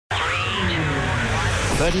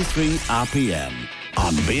33 RPM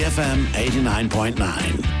on BFM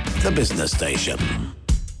 89.9, the business station.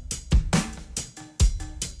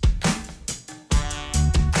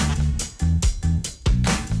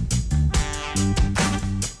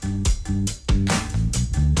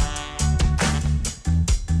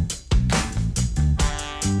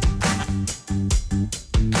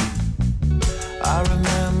 I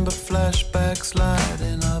remember flashbacks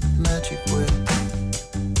lighting up Magic Whip.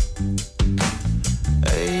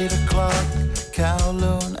 8 o'clock,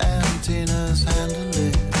 Kowloon and Tina's handle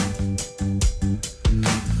it.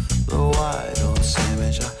 The wide horse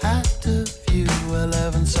image I had to view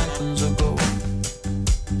 11 seconds ago.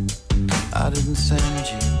 I didn't send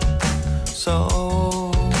you,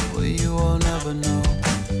 so you will never know.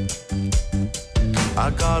 I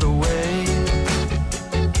got away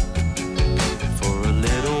for a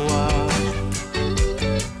little while,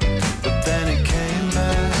 but then it came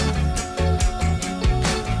back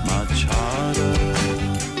much harder.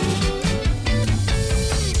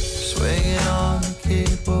 Swinging on the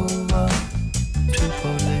cable up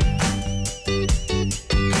Tripoli,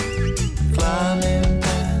 climbing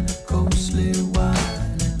down a ghostly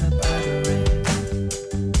wine in a battery.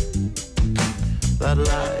 That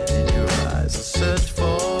light in your eyes I search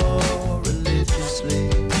for religiously.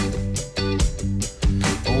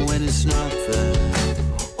 Oh, when it's not there,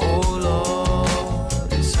 oh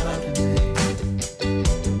Lord, it's hurting me.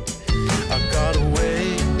 I got away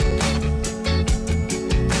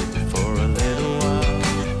for a little while,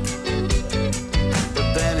 but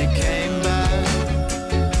then it came back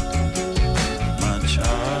much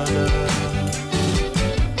harder.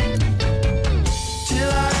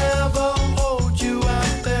 Till I ever hold you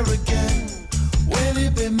out there again, will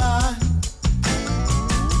you be mine?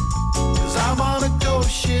 'Cause I'm on a ghost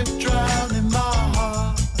ship drowning my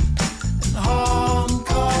heart in Hong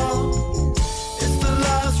Kong. It's the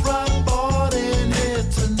last ride board in here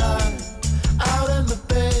tonight, out in the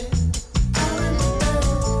bay.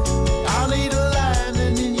 I need a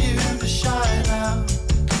landing in you to shine out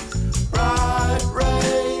bright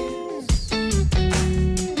rays.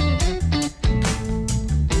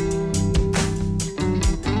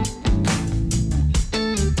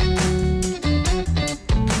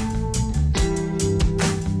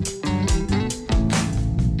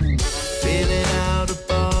 Feeling out of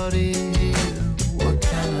body here, what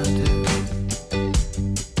can I do?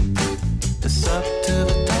 It's up to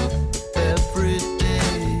the top every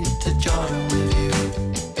day to Jordan with you.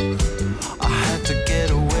 I had to get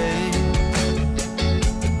away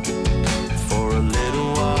for a little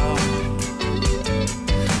while,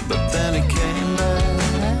 but then it came back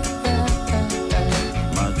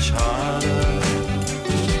much harder.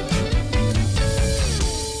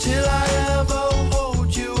 Till I ever hold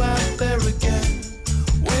you out there again,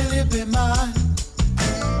 will you be mine?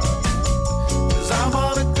 'Cause I'm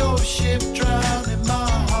on a ghost ship drowning my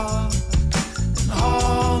heart in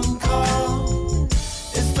Hong Kong.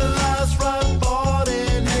 It's the last ride board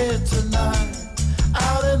in here tonight,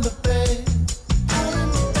 out in the bay.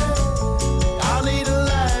 I need a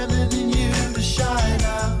landing in you to shine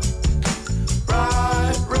out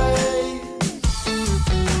bright rays.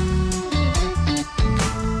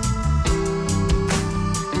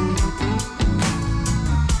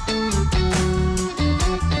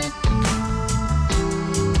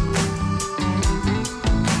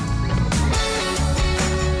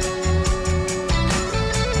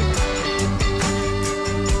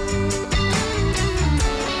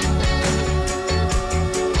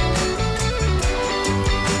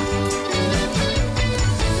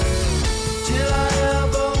 Till I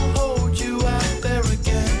ever hold you out there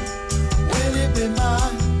again, will you be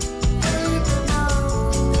mine?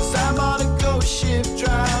 'Cause I'm on a ghost ship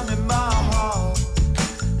drowning my heart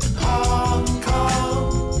in Hong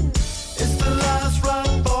Kong. It's the last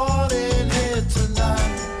ride board in here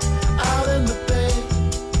tonight, out in the bay.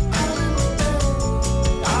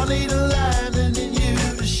 I need a landing in you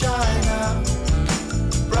to shine out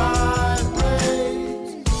bright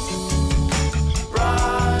rays,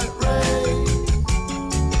 bright rays,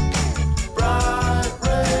 bright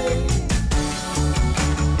rays.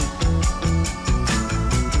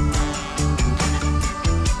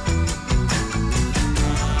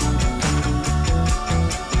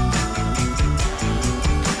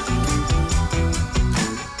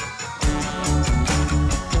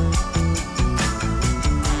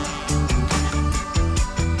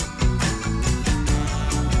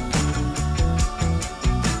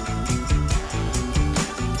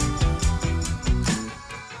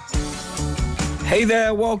 Hey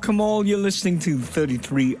there, welcome all. You're listening to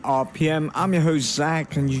 33 RPM. I'm your host,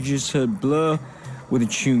 Zach, and you just heard Blur with a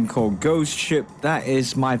tune called Ghost Ship. That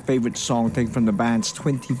is my favorite song taken from the band's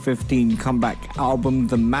 2015 comeback album,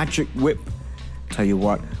 The Magic Whip. Tell you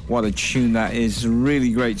what a tune that is.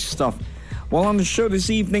 Really great stuff. Well, on the show this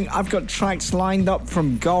evening, I've got tracks lined up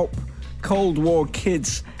from Gulp, Cold War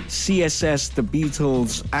Kids, CSS, The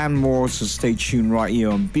Beatles, and more, so stay tuned right here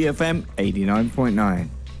on BFM 89.9.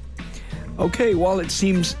 Okay, well, it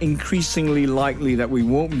seems increasingly likely that we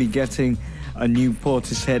won't be getting a new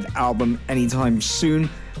Portishead album anytime soon.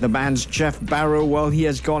 The band's Jeff Barrow, well, he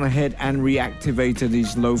has gone ahead and reactivated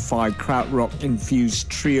his lo-fi krautrock-infused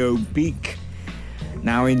trio Beak.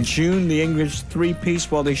 Now in June, the English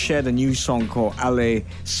three-piece, well, they shared a new song called Allez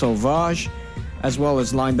Sauvage, as well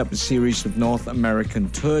as lined up a series of North American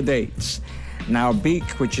tour dates. Now Beak,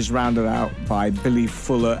 which is rounded out by Billy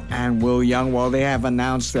Fuller and Will Young, well, they have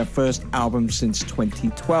announced their first album since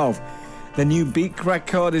 2012. The new Beak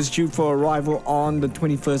record is due for arrival on the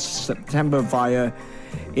 21st of September via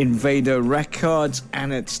Invader Records,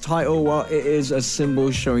 and its title, well, it is a symbol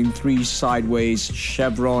showing 3 sideways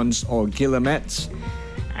chevrons or guillemets,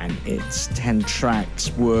 and its 10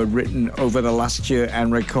 tracks were written over the last year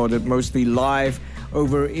and recorded mostly live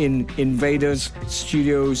over in Invaders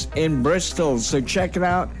Studios in Bristol. So check it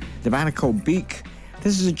out. The band are called Beak.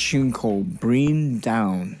 This is a tune called Bream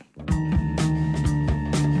Down.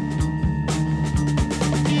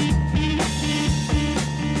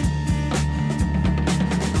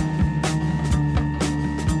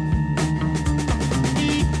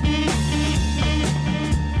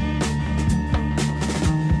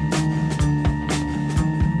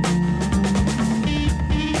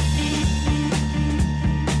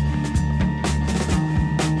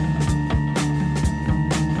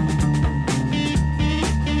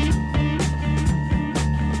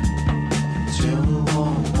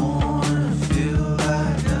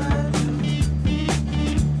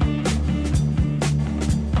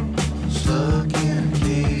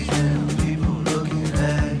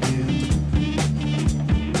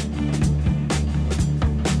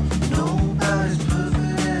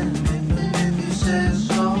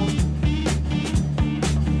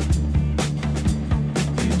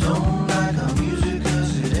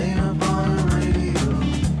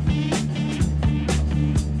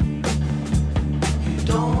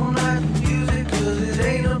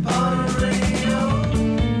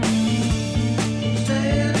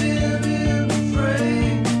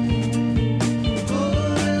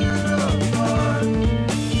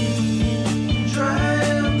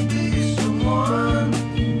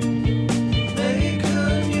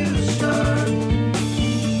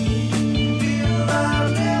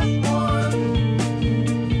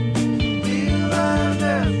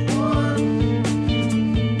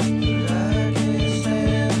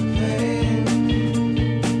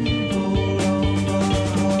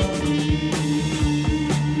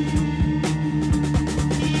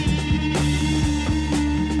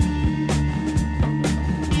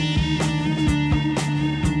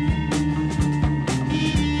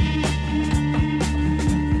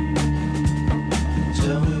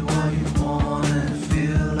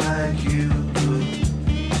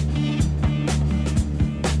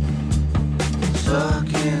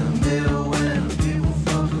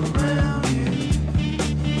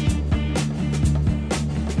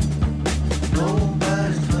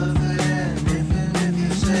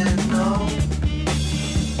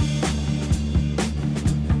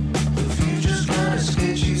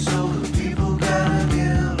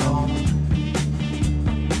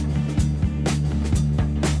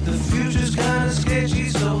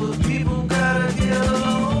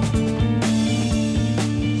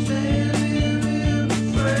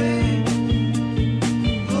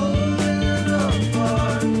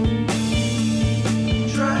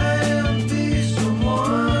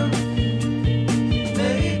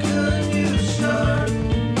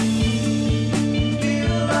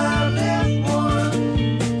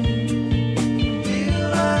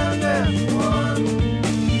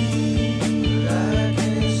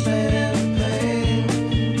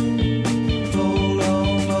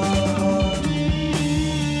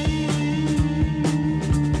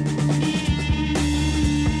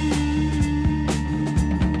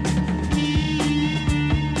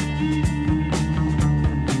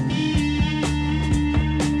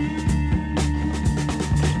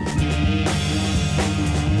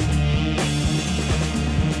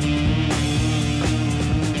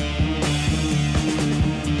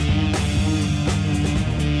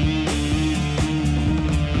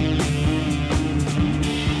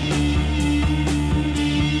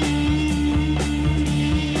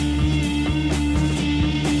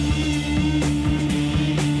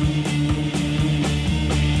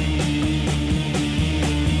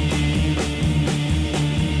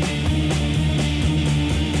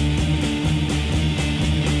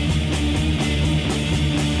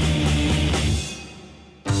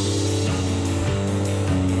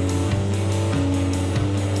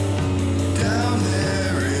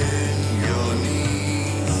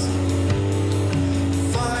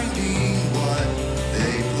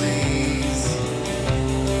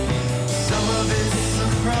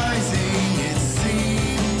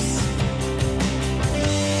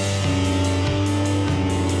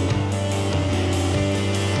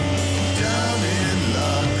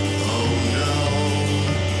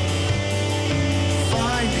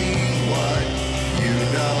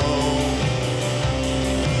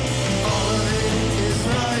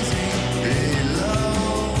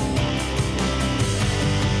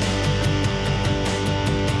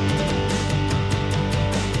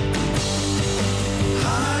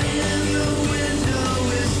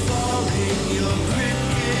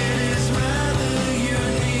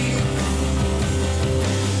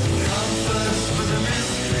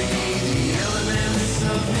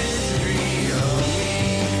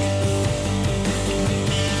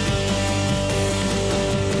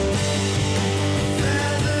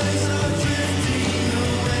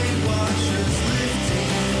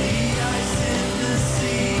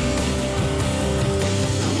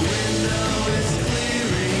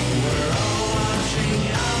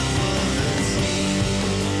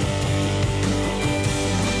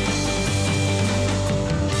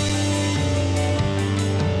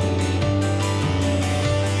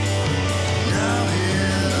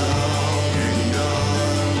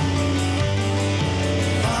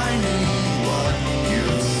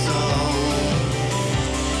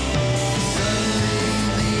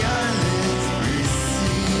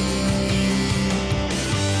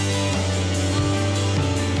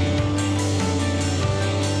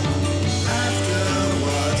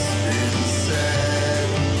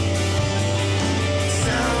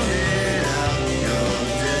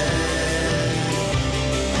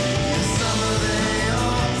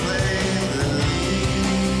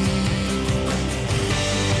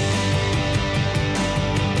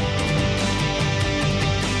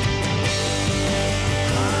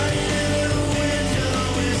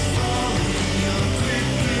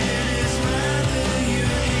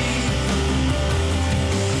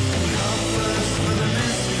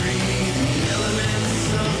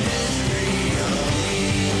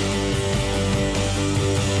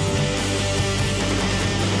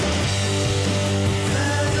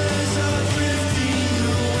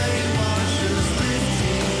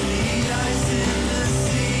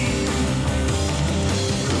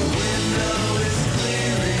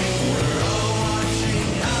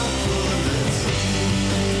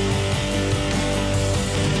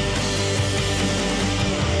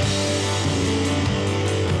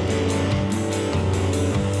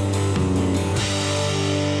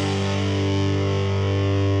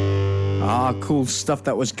 Cool stuff.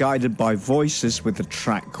 That was Guided by Voices with a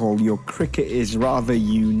track called Your Cricket Is Rather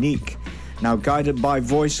Unique. Now, Guided by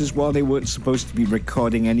Voices, well, they weren't supposed to be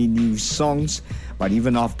recording any new songs, but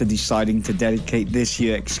even after deciding to dedicate this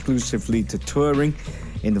year exclusively to touring,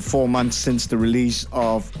 in the 4 months since the release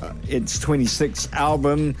of its 26th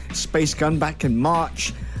album, Space Gun, back in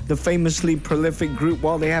March, the famously prolific group,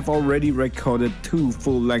 well, they have already recorded 2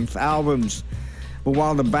 full-length albums. But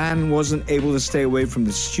while the band wasn't able to stay away from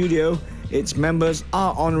the studio, its members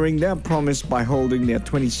are honoring their promise by holding their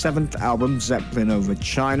 27th album, Zeppelin Over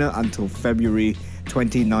China, until February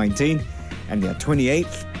 2019, and their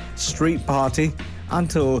 28th, Street Party,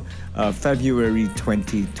 until February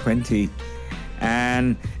 2020.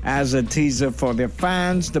 And as a teaser for their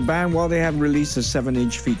fans, the band, well, they have released a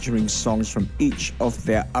 7-inch featuring songs from each of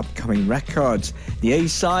their upcoming records. The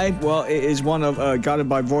A-side, well, it is one of Guided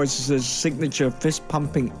by Voices' signature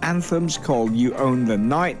fist-pumping anthems called You Own the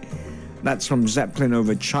Night. That's from Zeppelin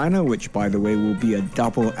Over China, which, by the way, will be a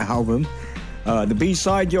double album. The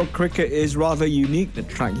B-side, Your Cricket Is Rather Unique, the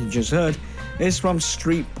track you just heard, is from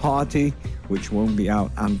Street Party, which won't be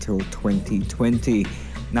out until 2020.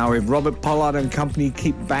 Now, if Robert Pollard and company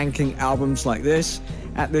keep banking albums like this,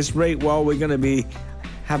 at this rate, well, we're going to be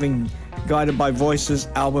having Guided by Voices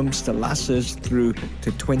albums to last us through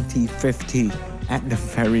to 2050 at the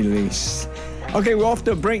very least. Okay, we're off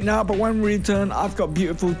to a break now, but when we return, I've got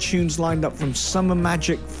beautiful tunes lined up from Summer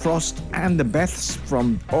Magic, Frost and the Beths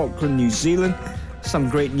from Auckland, New Zealand. Some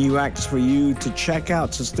great new acts for you to check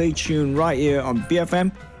out, so stay tuned right here on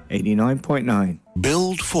BFM 89.9.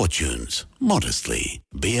 Build fortunes modestly.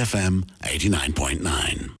 BFM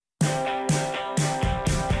 89.9.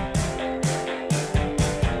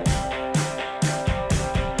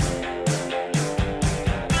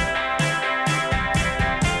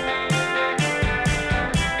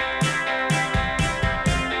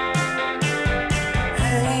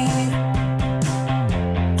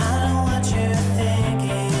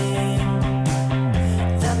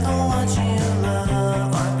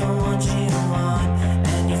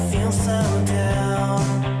 So down.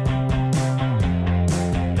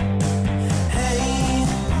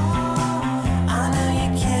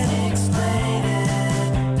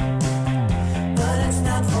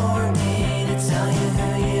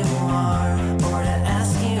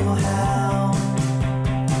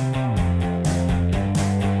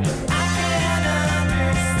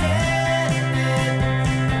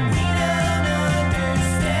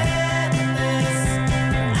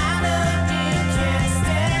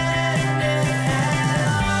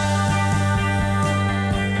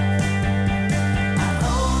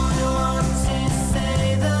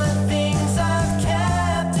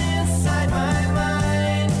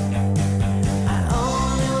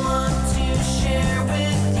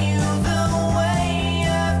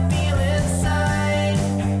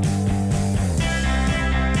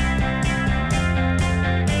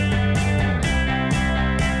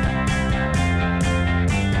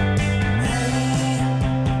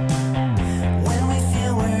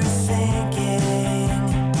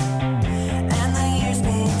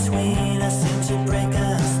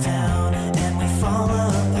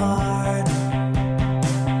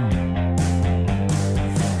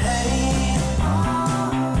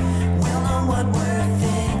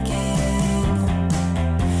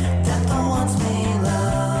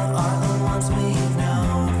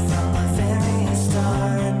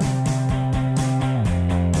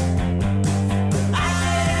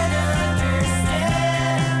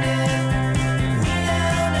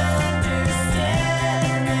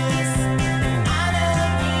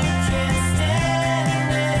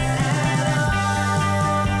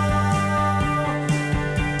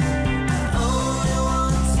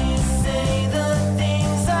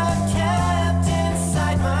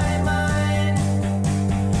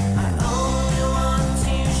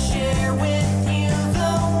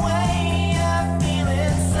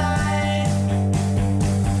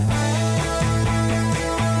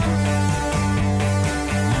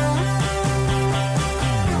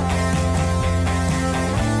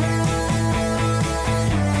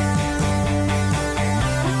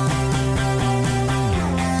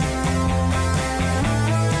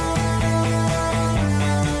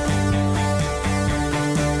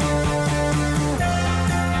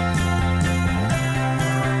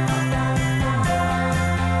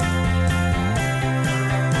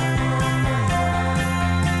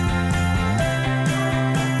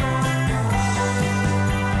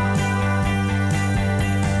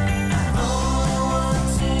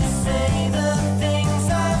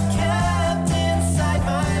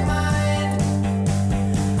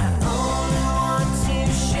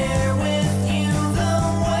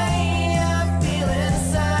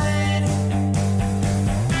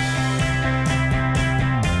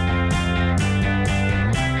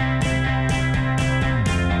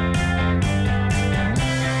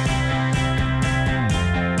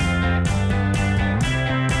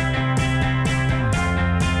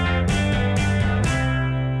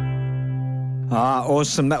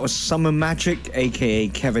 awesome. That was Summer Magic, aka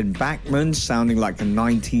Kevin Bachman, sounding like a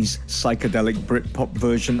 90s psychedelic Britpop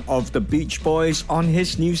version of the Beach Boys on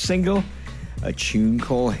his new single, a tune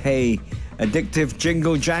called Hey. Addictive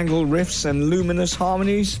jingle jangle riffs and luminous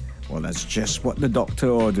harmonies. Well, that's just what the doctor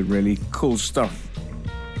ordered, really. Cool stuff.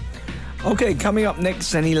 Okay, coming up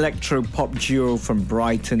next, an electro-pop duo from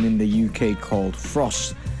Brighton in the UK called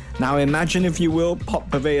Frost. Now imagine, if you will, pop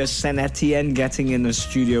purveyor Saint Etienne getting in the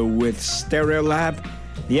studio with Stereolab.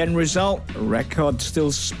 The end result, a record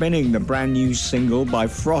still spinning, the brand new single by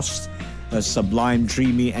Frost, a sublime,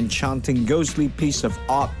 dreamy, enchanting, ghostly piece of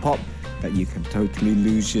art pop that you can totally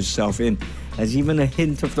lose yourself in. There's even a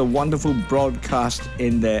hint of the wonderful broadcast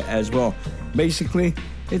in there as well. Basically,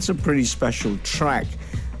 it's a pretty special track.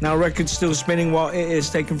 Now, record still spinning while it is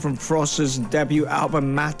taken from Frost's debut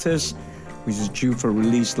album Matters, which is due for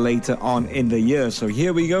release later on in the year. So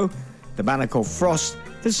here we go. The band are called Frost.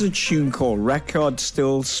 This is a tune called Record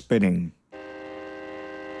Still Spinning.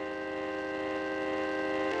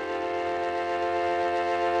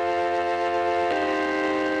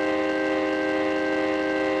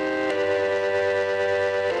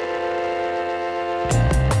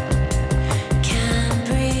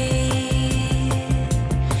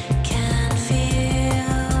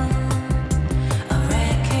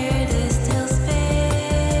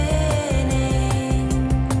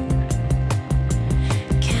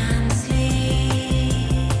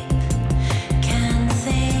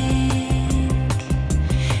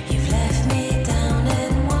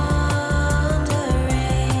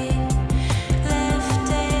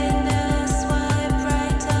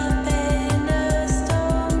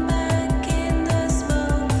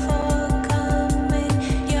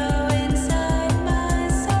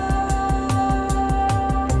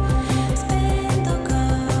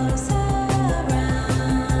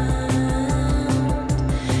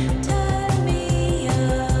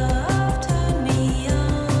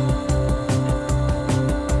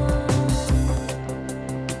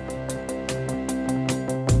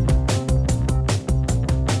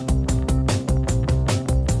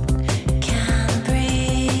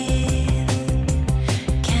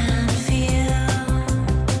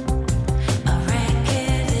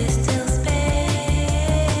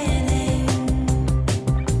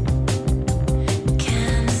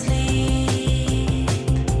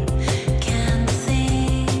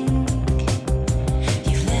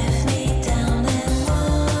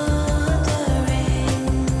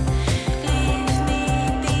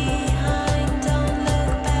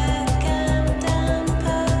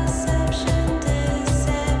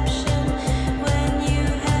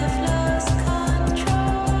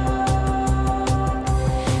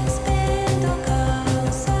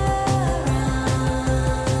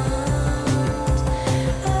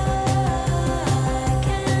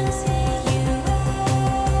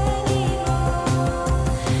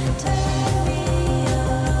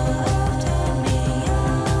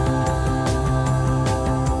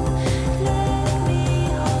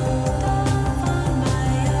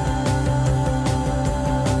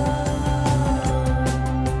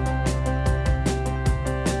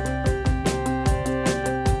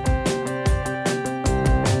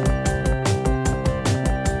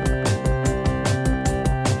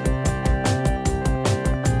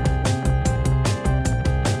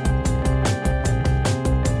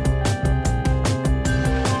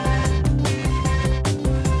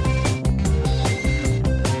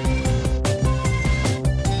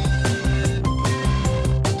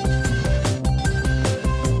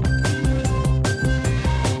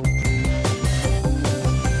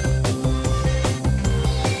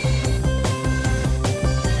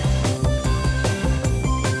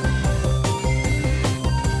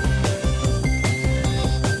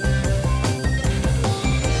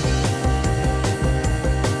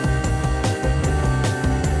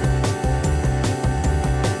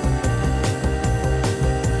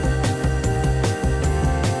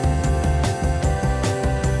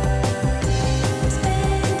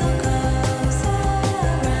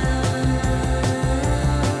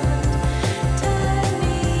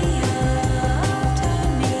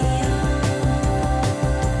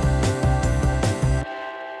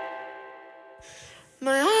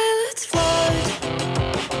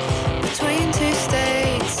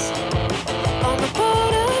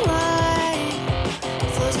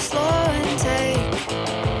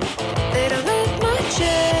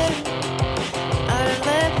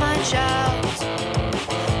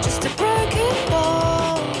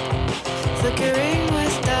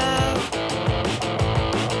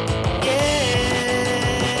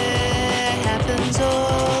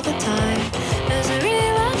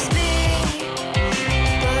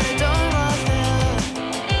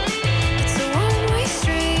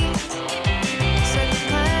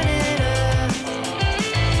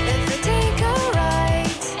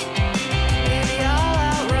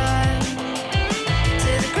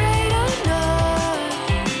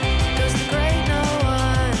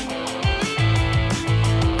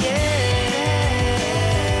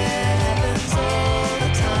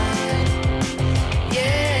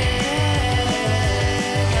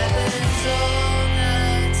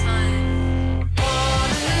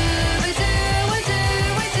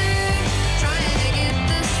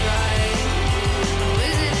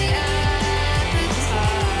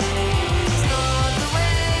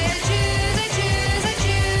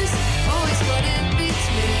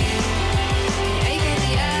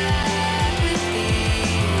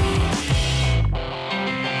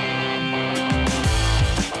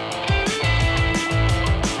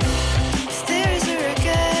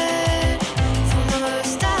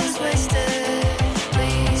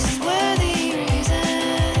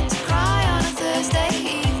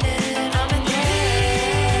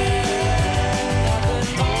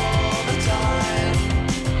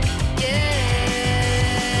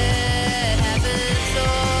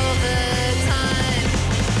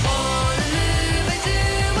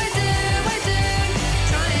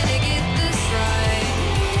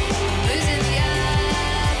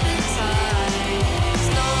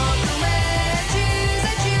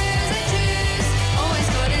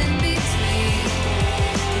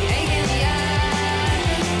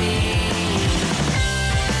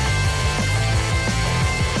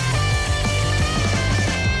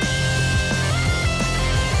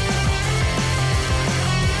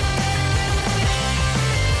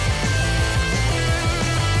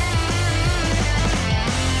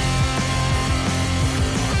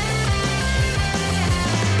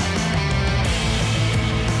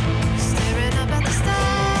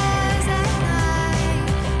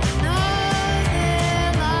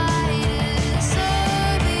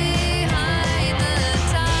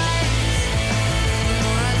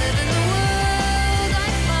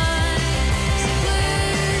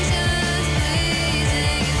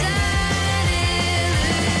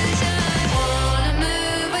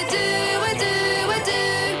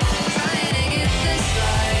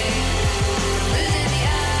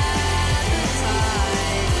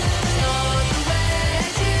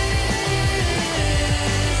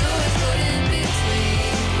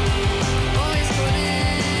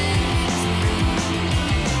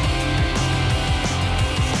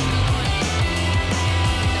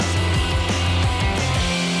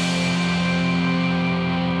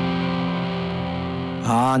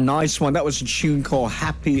 nice one. That was a tune called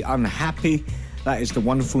Happy Unhappy. That is the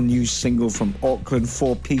wonderful new single from Auckland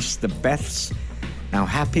four-piece The Beths. Now,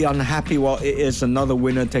 Happy Unhappy, well, it is another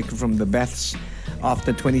winner taken from The Beths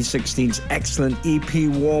after 2016's excellent EP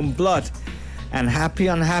Warm Blood. And Happy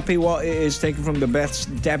Unhappy, well, it is taken from The Beths'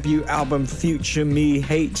 debut album Future Me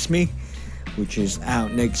Hates Me, which is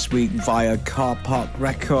out next week via Car Park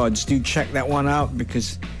Records. Do check that one out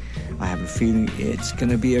because I have a feeling it's going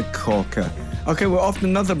to be a corker. Okay, we're off to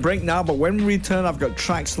another break now, but when we return, I've got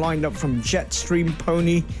tracks lined up from Jetstream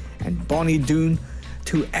Pony and Bonnie Doon,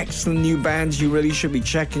 two excellent new bands you really should be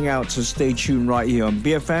checking out, so stay tuned right here on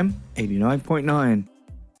BFM 89.9.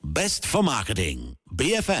 Best for marketing,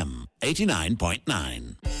 BFM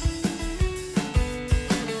 89.9.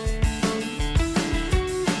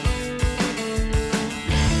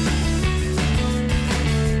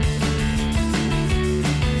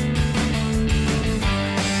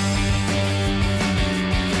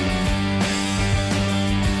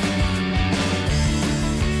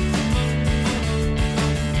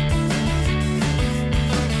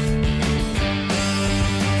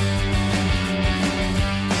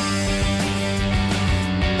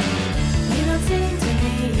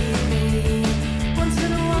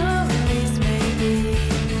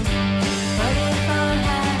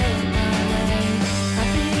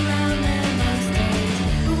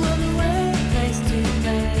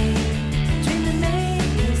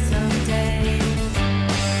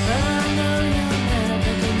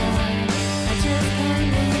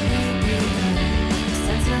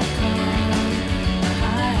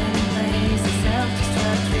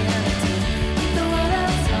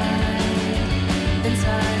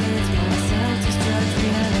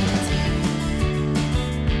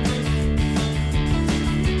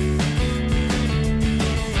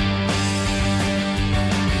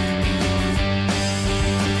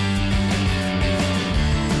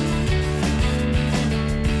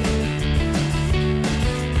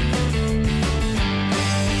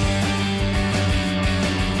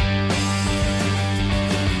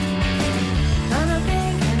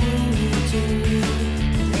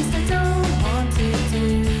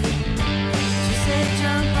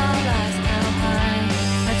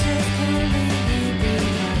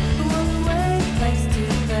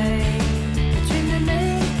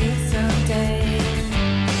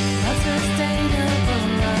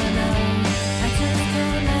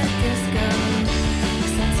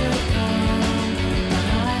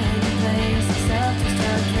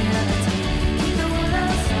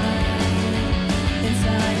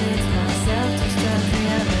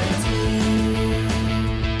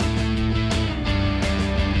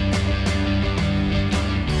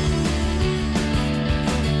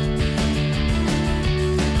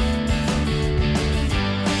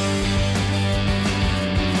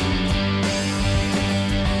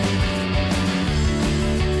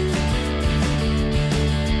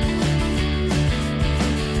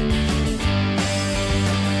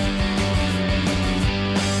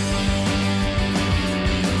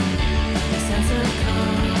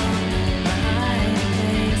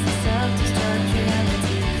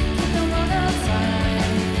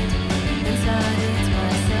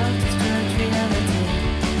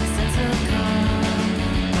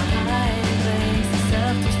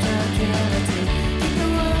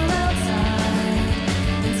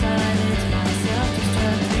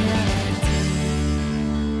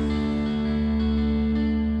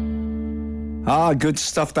 Good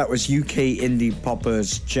stuff. That was UK indie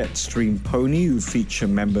poppers Jetstream Pony, who feature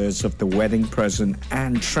members of The Wedding Present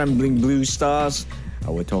and Trembling Blue Stars.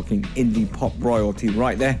 We're talking indie pop royalty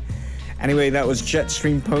right there. Anyway, that was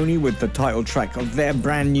Jetstream Pony with the title track of their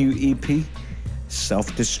brand new EP,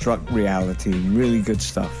 Self-Destruct Reality. Really good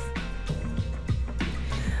stuff.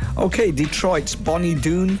 Okay, Detroit's Bonnie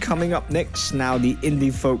Doon coming up next. Now, the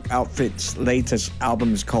indie folk outfit's latest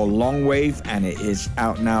album is called Long Wave, and it is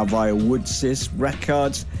out now via Woodsis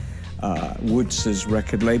Records, Woodsis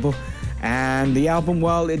record label. And the album,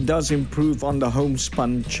 well, it does improve on the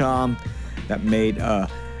homespun charm that made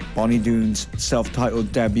Bonnie Doon's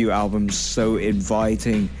self-titled debut album so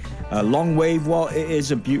inviting. Long Wave, well, it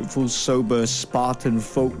is a beautiful, sober, Spartan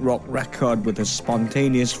folk rock record with a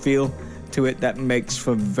spontaneous feel to it that makes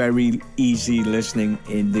for very easy listening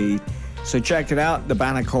indeed. So check it out. The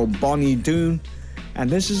band are called Bonnie Doon, and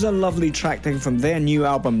this is a lovely track taken from their new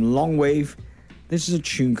album Long Wave. This is a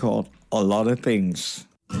tune called A Lot of Things.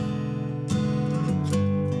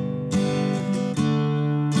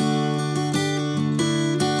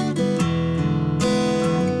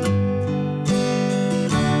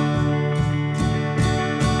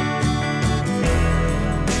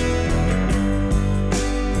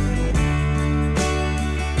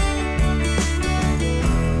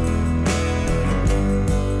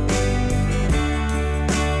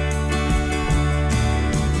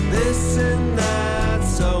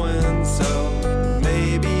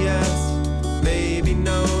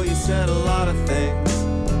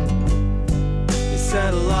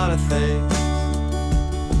 said a lot of things.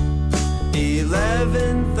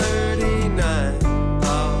 11:39,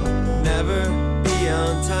 I'll never be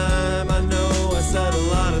on time. I know I said a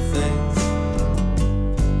lot of things.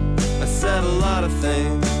 I said a lot of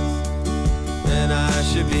things, and I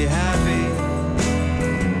should be happy,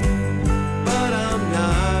 but I'm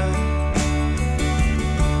not.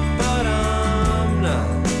 But I'm not.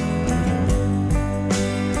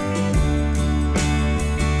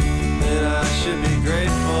 And I should be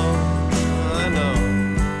grateful, I know,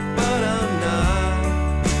 but I'm not.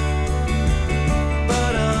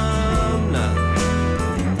 But I'm not.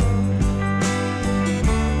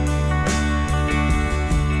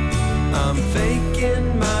 I'm faking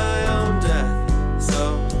my own death so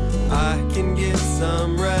I can get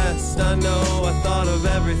some rest. I know I thought of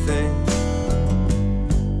everything.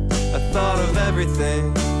 I thought of everything.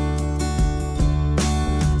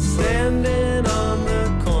 Standing on the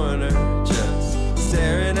corner, just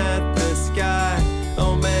staring at the sky.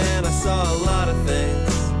 Oh man, I saw a lot of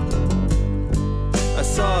things. I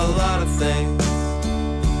saw a lot of things,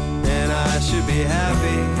 and I should be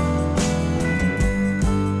happy,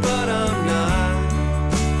 but I'm not.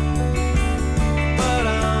 But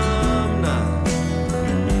I'm not.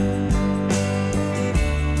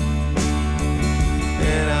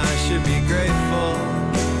 And I should be grateful,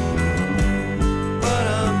 but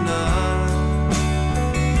I'm not.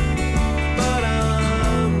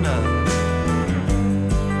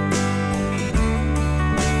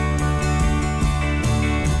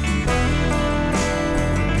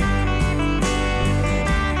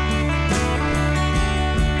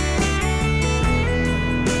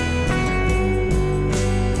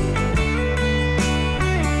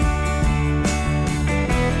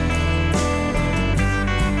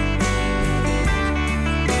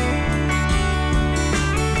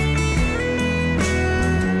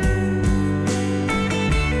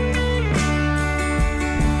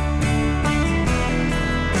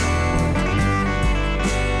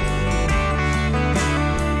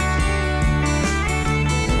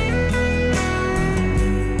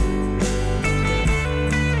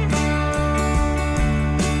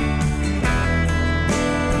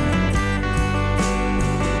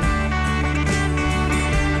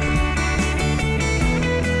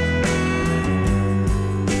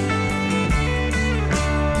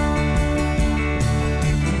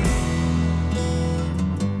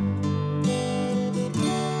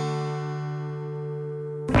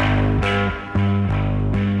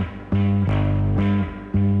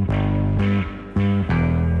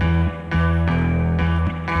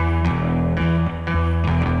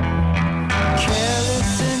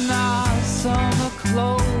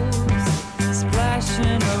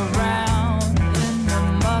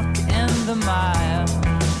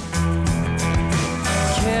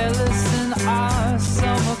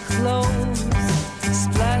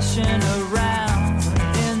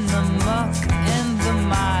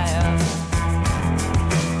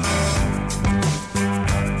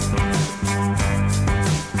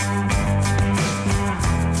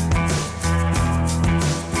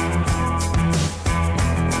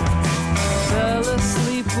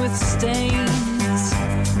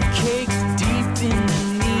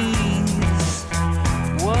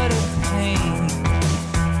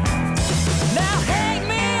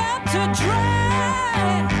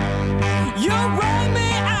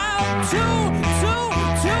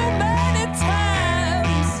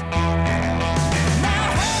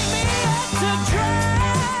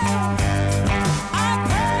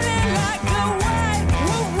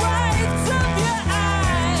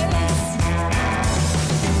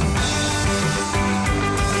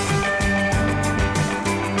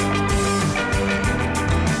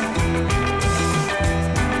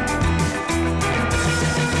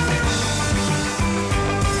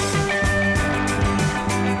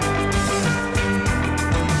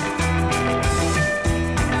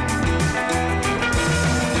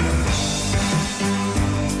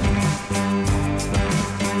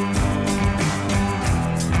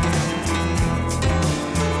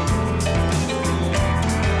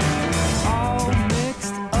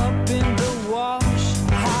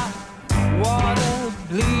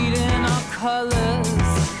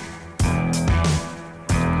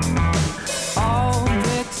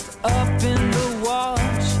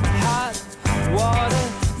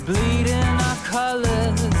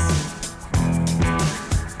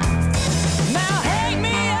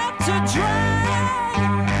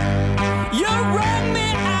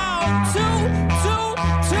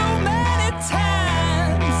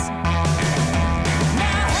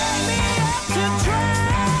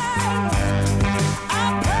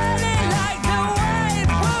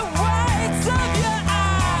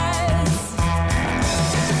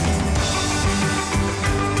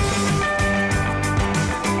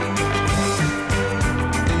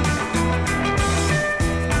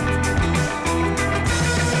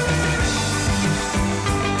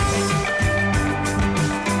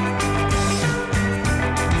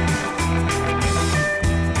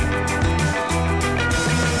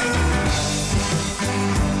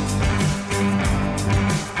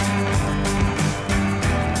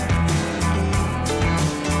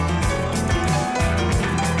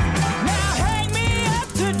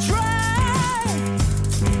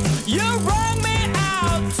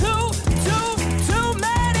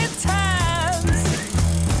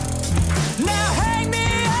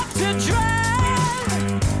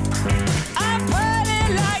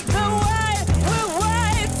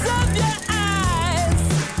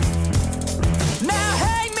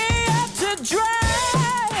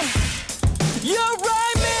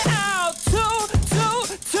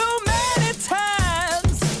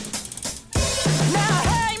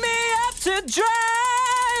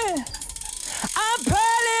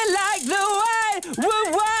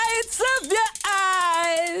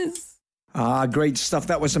 Great stuff.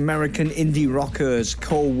 That was American indie rockers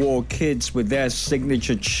Cold War Kids with their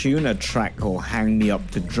signature tune, a track called Hang Me Up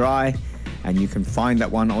to Dry. And you can find that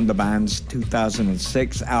one on the band's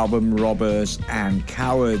 2006 album Robbers and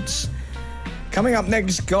Cowards. Coming up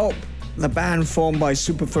next, Gulp, the band formed by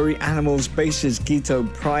Super Furry Animals bassist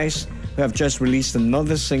Guito Price, who have just released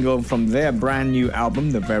another single from their brand new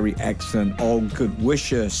album, the very excellent All Good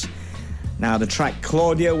Wishes. Now, the track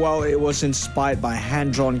Claudia, well, it was inspired by a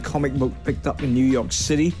hand-drawn comic book picked up in New York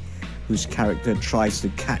City, whose character tries to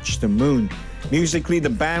catch the moon. Musically, the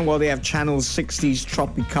band, well, they have channeled 60s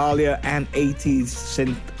Tropicalia and 80s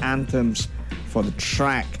synth anthems for the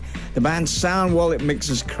track. The band's sound, well, it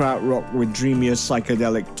mixes krautrock with dreamier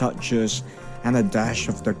psychedelic touches and a dash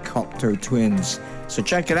of the Cocteau Twins. So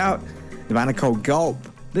check it out. The band are called Gulp.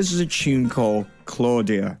 This is a tune called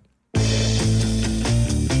Claudia.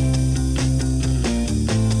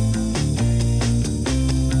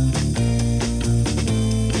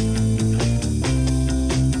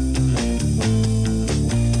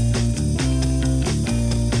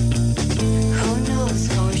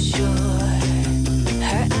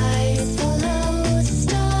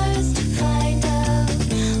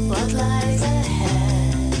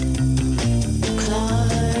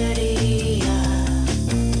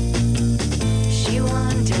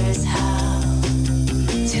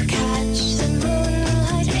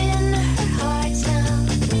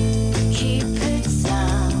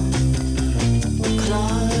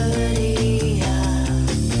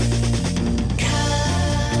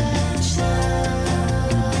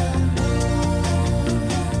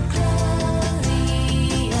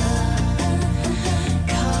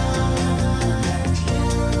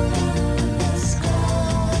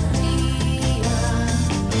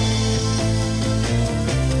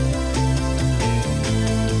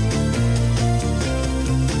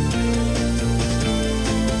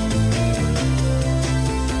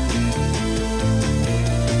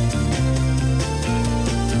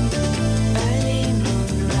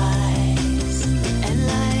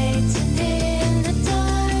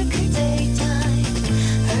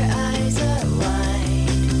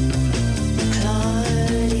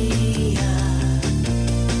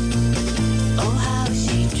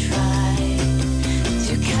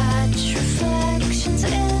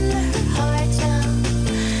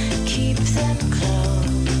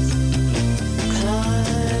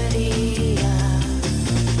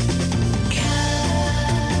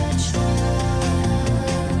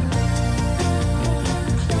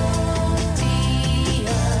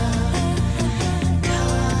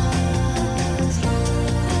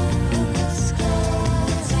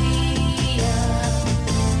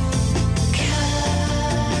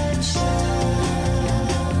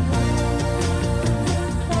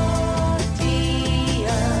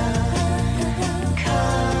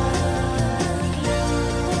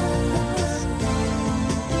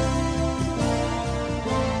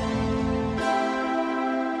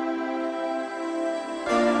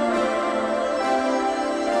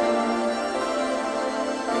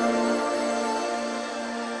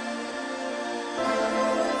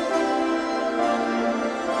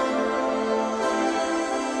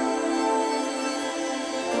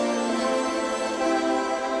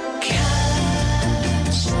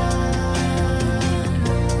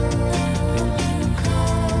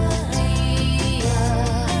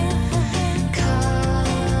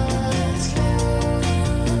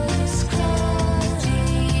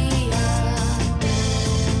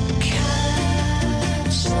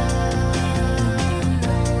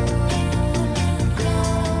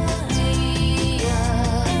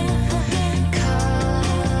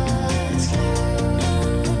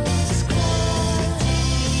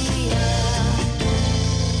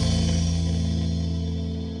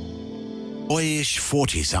 Boyish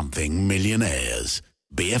 40-something millionaires.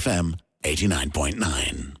 BFM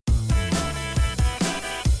 89.9.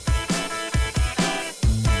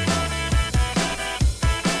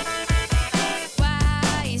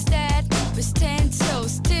 Why is that we stand so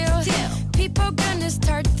still? People gonna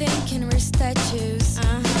start thinking we're statues.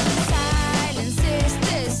 Silence is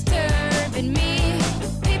disturbing me.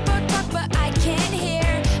 People talk but I can't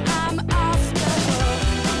hear. I'm off the hook.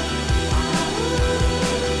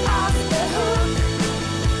 Off the hook.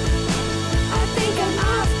 I think I'm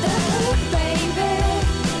off the hook, baby.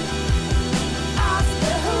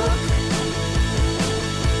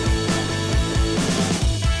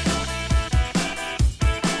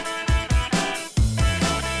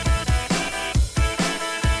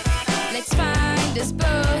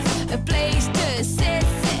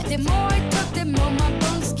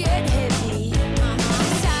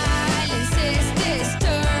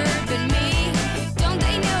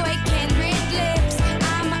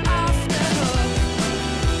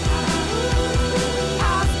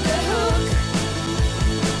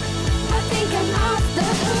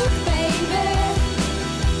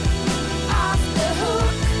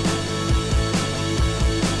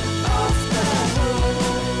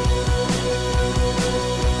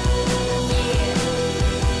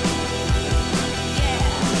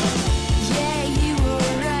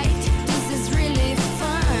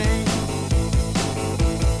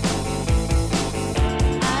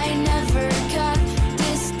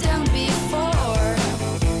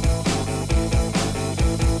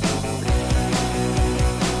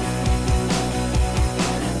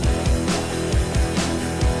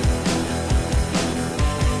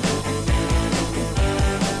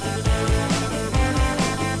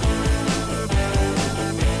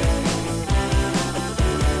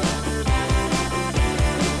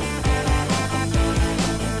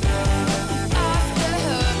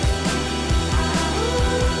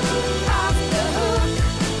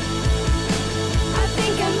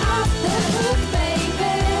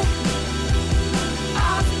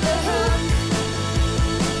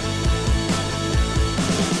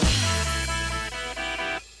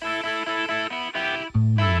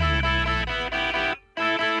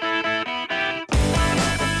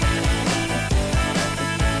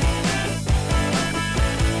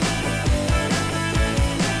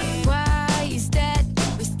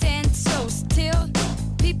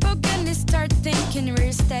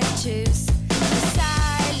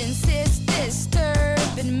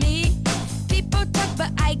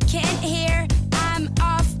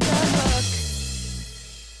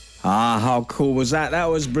 Ah, how cool was that? That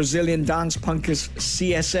was Brazilian dance punkers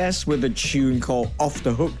CSS with a tune called Off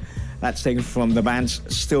the Hook. That's taken from the band's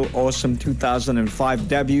Still Awesome 2005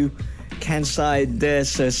 debut, Kansai Des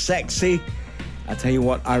Sexy. I tell you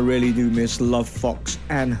what, I really do miss Love Fox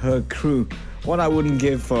and her crew. What I wouldn't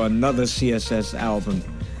give for another CSS album.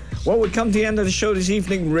 Well, we've come to the end of the show this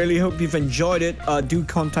evening. Really hope you've enjoyed it. Do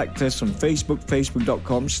contact us on Facebook,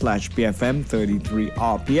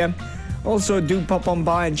 facebook.com/BFM33RPM. Also, do pop on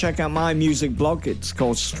by and check out my music blog. It's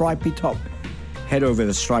called Stripey Top. Head over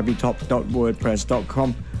to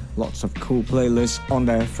stripeytop.wordpress.com. Lots of cool playlists on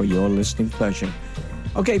there for your listening pleasure.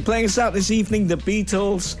 Okay, playing us out this evening, the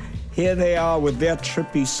Beatles. Here they are with their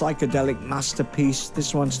trippy psychedelic masterpiece.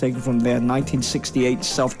 This one's taken from their 1968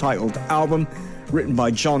 self-titled album, written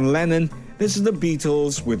by John Lennon. This is the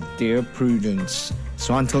Beatles with Dear Prudence.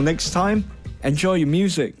 So until next time, enjoy your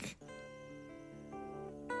music.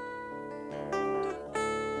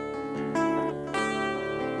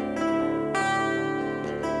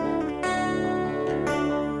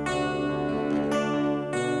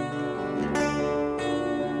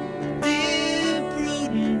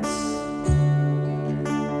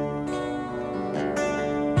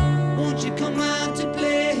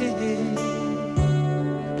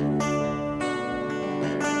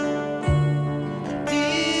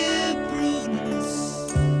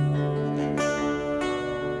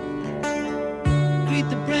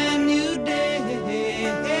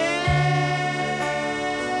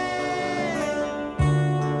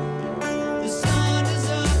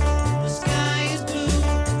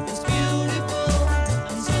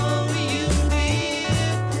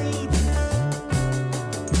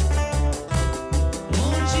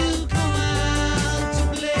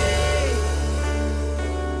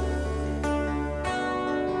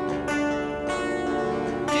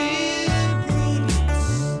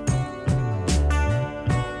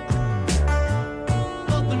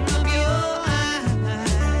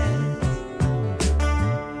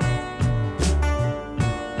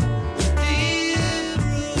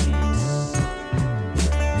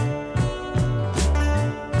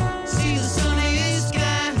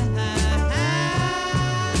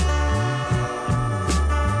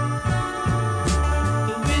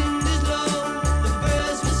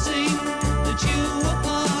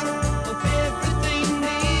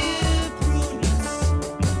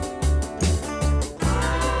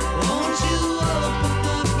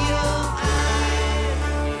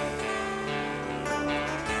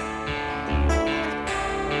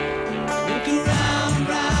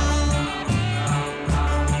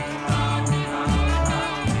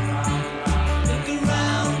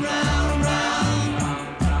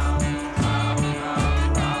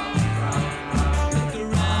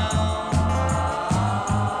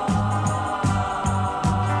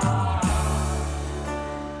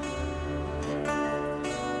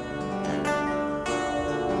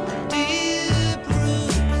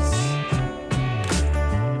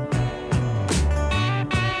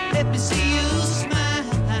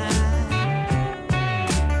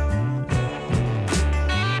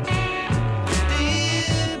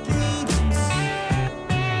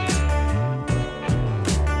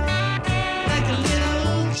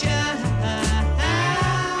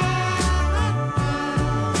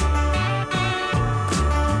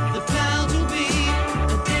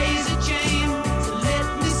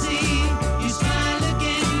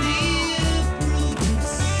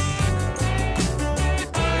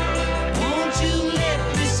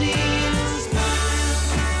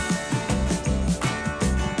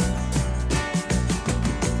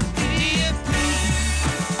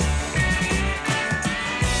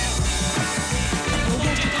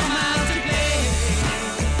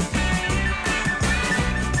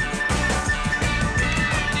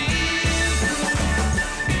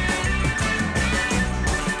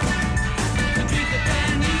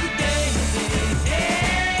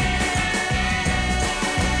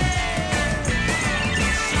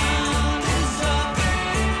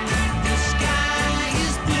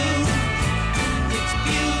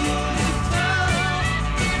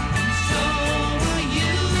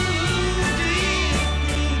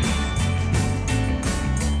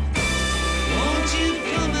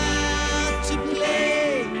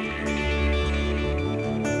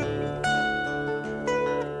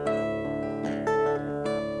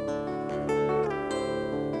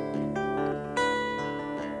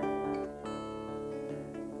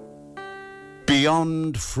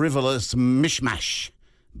 Beyond frivolous mishmash.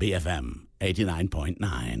 BFM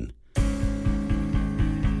 89.9.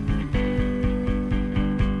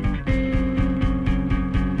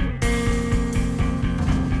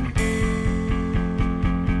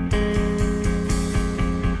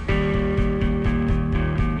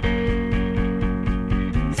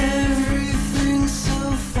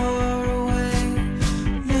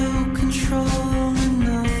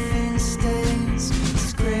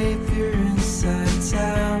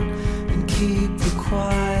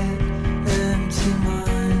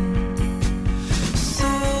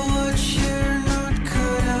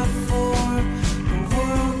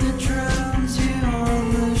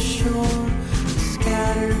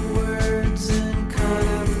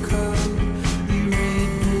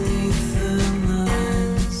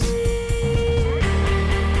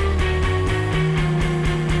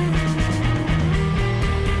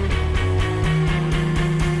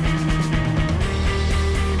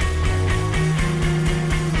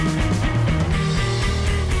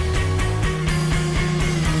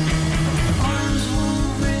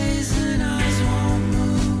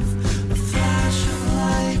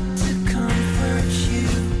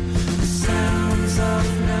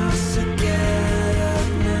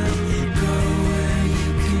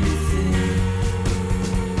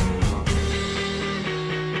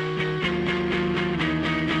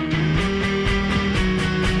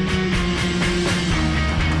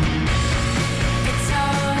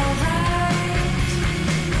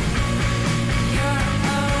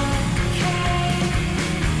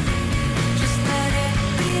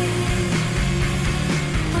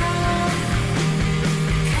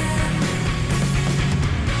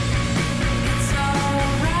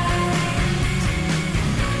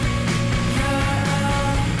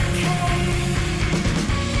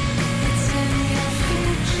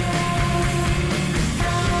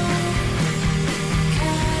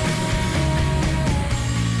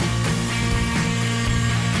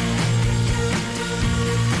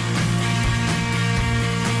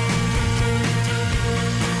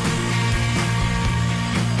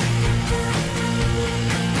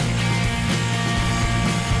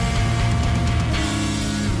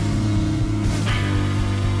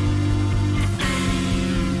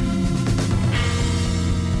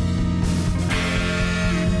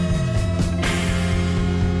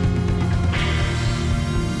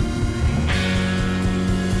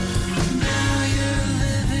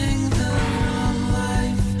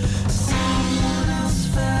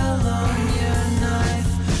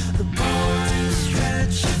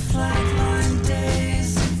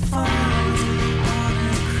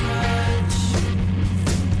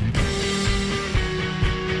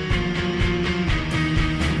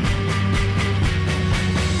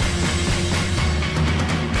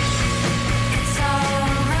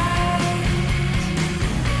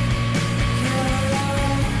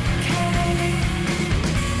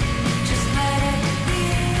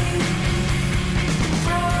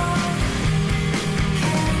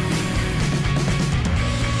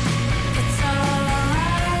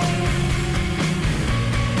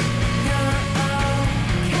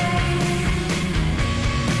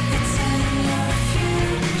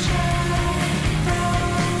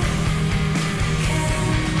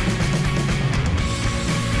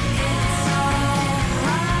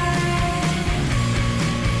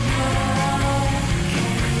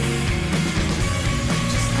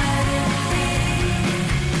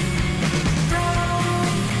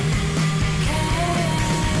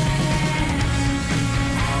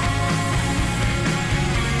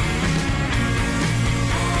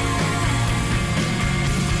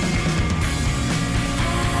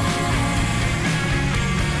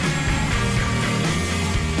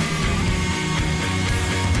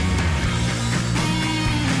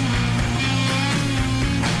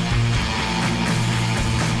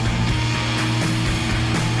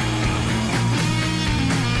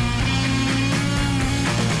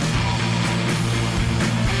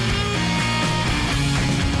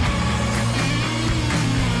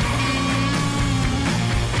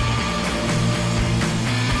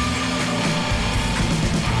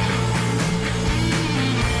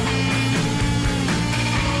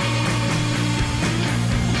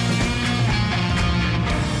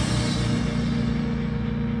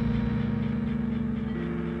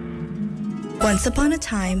 Once upon a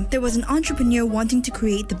time, there was an entrepreneur wanting to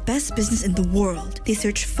create the best business in the world. They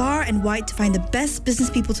searched far and wide to find the best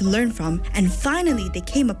business people to learn from, and finally they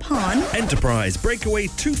came upon Enterprise Breakaway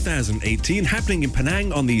 2018, happening in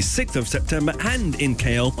Penang on the 6th of September and in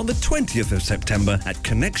KL on the 20th of September at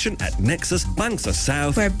Connection at Nexus, Bangsa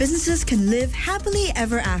South, where businesses can live happily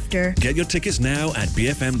ever after. Get your tickets now at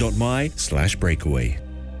bfm.my/breakaway.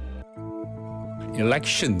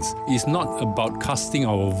 Elections is not about casting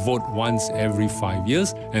our vote once every 5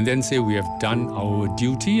 years and then say we have done our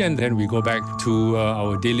duty and then we go back to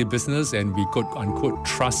our daily business and we quote unquote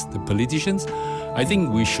trust the politicians. I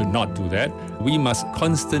think we should not do that. We must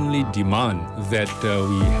constantly demand that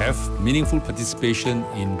we have meaningful participation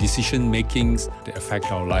in decision makings that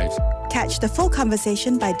affect our lives. Catch the full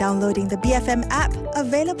conversation by downloading the BFM app,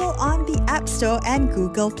 available on the App Store and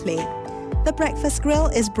Google Play. The Breakfast Grill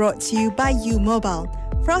is brought to you by U Mobile,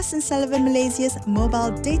 Frost & Sullivan Malaysia's mobile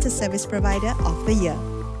data service provider of the year.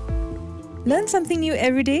 Learn something new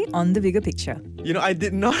every day on The Bigger Picture. You know, I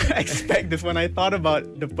did not expect this when I thought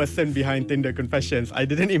about the person behind Tinder Confessions. I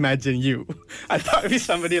didn't imagine you. I thought it'd be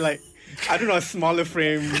somebody like, I don't know, a smaller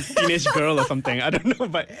frame teenage girl or something. I don't know,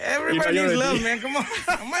 but everybody needs love, man. Come on,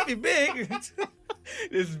 I might be big.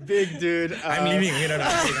 This big dude. I'm leaving.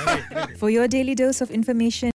 For your daily dose of information,